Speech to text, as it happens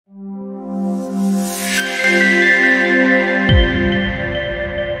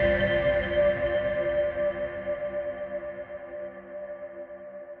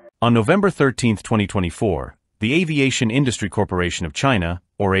On November 13, 2024, the Aviation Industry Corporation of China,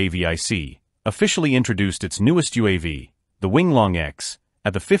 or AVIC, officially introduced its newest UAV, the Wing Loong-X,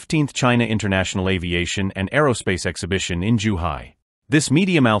 at the 15th China International Aviation and Aerospace Exhibition in Zhuhai. This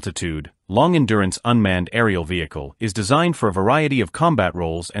medium-altitude, long-endurance unmanned aerial vehicle is designed for a variety of combat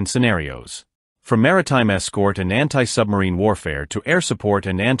roles and scenarios. From maritime escort and anti-submarine warfare to air support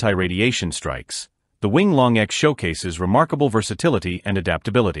and anti-radiation strikes, the Wing Loong-X showcases remarkable versatility and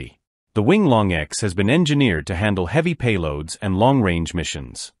adaptability. The Wing Loong-X has been engineered to handle heavy payloads and long-range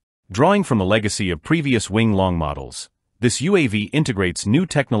missions. Drawing from the legacy of previous Wing Loong models, this UAV integrates new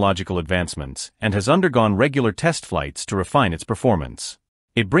technological advancements and has undergone regular test flights to refine its performance.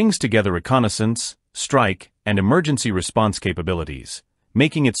 It brings together reconnaissance, strike, and emergency response capabilities,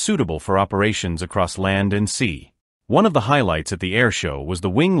 making it suitable for operations across land and sea. One of the highlights at the air show was the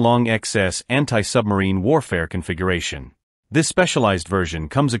Wing Loong-X's anti-submarine warfare configuration. This specialized version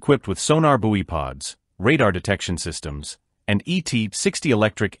comes equipped with sonar buoy pods, radar detection systems, and ET-60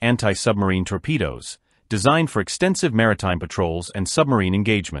 electric anti-submarine torpedoes, designed for extensive maritime patrols and submarine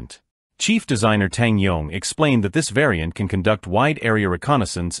engagement. Chief designer Tang Yong explained that this variant can conduct wide-area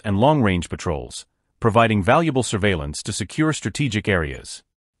reconnaissance and long-range patrols, providing valuable surveillance to secure strategic areas.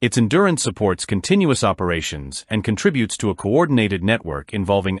 Its endurance supports continuous operations and contributes to a coordinated network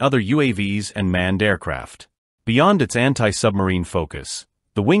involving other UAVs and manned aircraft. Beyond its anti-submarine focus,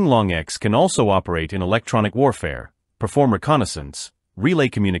 the Wing Loong-X can also operate in electronic warfare, perform reconnaissance, relay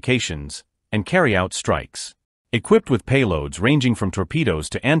communications, and carry out strikes. Equipped with payloads ranging from torpedoes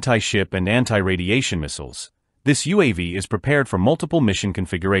to anti-ship and anti-radiation missiles, this UAV is prepared for multiple mission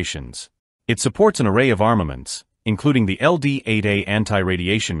configurations. It supports an array of armaments, including the LD-8A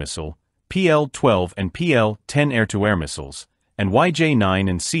anti-radiation missile, PL-12 and PL-10 air-to-air missiles, and YJ-9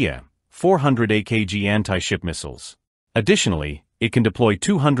 and CM-400 AKG anti-ship missiles. Additionally, it can deploy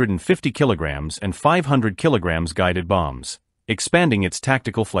 250 kilograms and 500 kilograms guided bombs, expanding its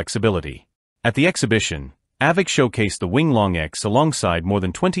tactical flexibility. At the exhibition, AVIC showcased the Wing Loong-X alongside more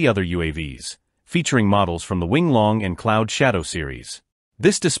than 20 other UAVs, featuring models from the Wing Loong and Cloud Shadow series.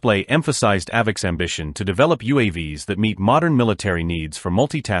 This display emphasized AVIC's ambition to develop UAVs that meet modern military needs for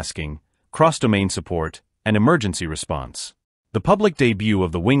multitasking, cross-domain support, and emergency response. The public debut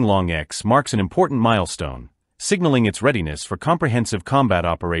of the Wing Loong-X marks an important milestone, signaling its readiness for comprehensive combat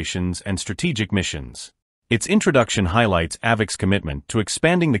operations and strategic missions. Its introduction highlights AVIC's commitment to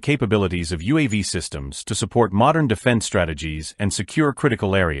expanding the capabilities of UAV systems to support modern defense strategies and secure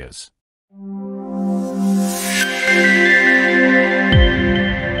critical areas.